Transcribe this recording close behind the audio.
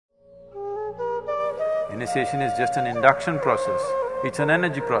Initiation is just an induction process, it's an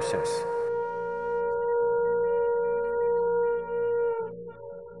energy process.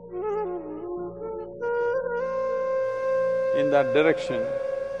 In that direction,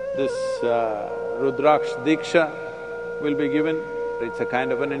 this Rudraksha Diksha will be given. It's a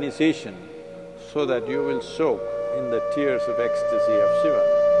kind of an initiation so that you will soak in the tears of ecstasy of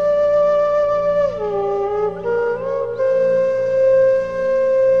Shiva.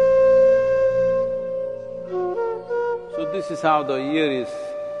 So this is how the year is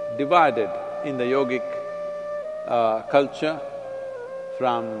divided in the yogic culture.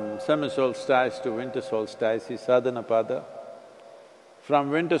 From summer solstice to winter solstice is sadhana pada.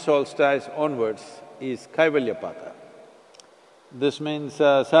 From winter solstice onwards is kaivalya pada. This means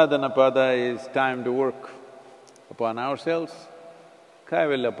sadhana pada is time to work upon ourselves.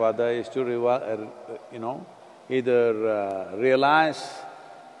 Kaivalya pada is to either realize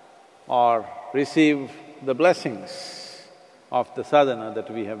or receive the blessings of the sadhana that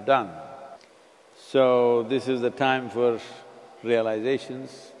we have done. So this is the time for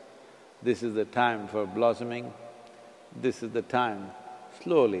realizations, this is the time for blossoming, this is the time,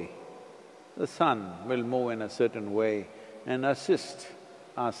 slowly, the sun will move in a certain way and assist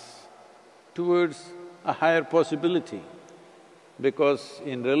us towards a higher possibility. Because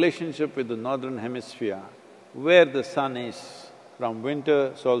in relationship with the northern hemisphere, where the sun is from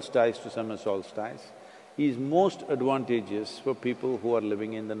winter solstice to summer solstice, is most advantageous for people who are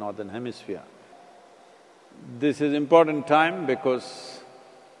living in the northern hemisphere. This is important time because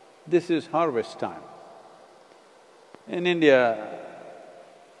this is harvest time. In India,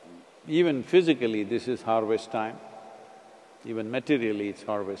 even physically this is harvest time, even materially it's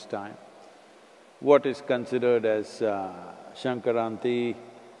harvest time. What is considered as Shankaranti,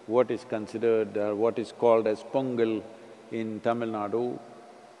 what is considered… what is called as Pongal in Tamil Nadu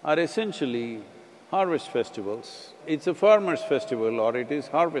are essentially harvest festivals. It's a farmer's festival or it is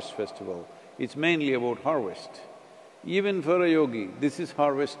harvest festival. It's mainly about harvest. Even for a yogi, this is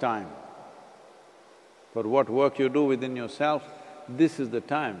harvest time. For what work you do within yourself, this is the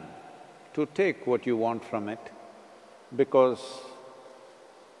time to take what you want from it, because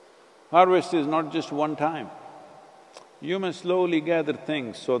harvest is not just one time. You must slowly gather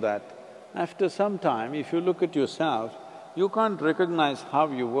things so that after some time, if you look at yourself, you can't recognize how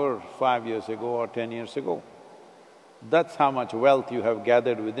you were 5 years ago or 10 years ago. That's how much wealth you have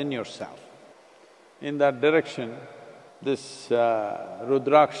gathered within yourself. In that direction, this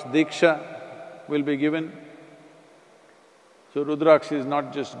Rudraksha Diksha will be given. So Rudraksha is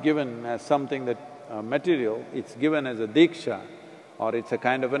not just given as something that… material, it's given as a Diksha or it's a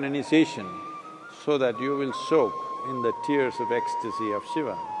kind of an initiation so that you will soak in the tears of ecstasy of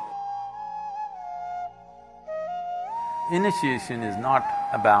Shiva. Initiation is not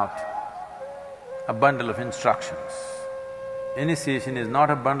about a bundle of instructions. Initiation is not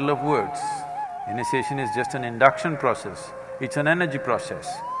a bundle of words. Initiation is just an induction process, it's an energy process.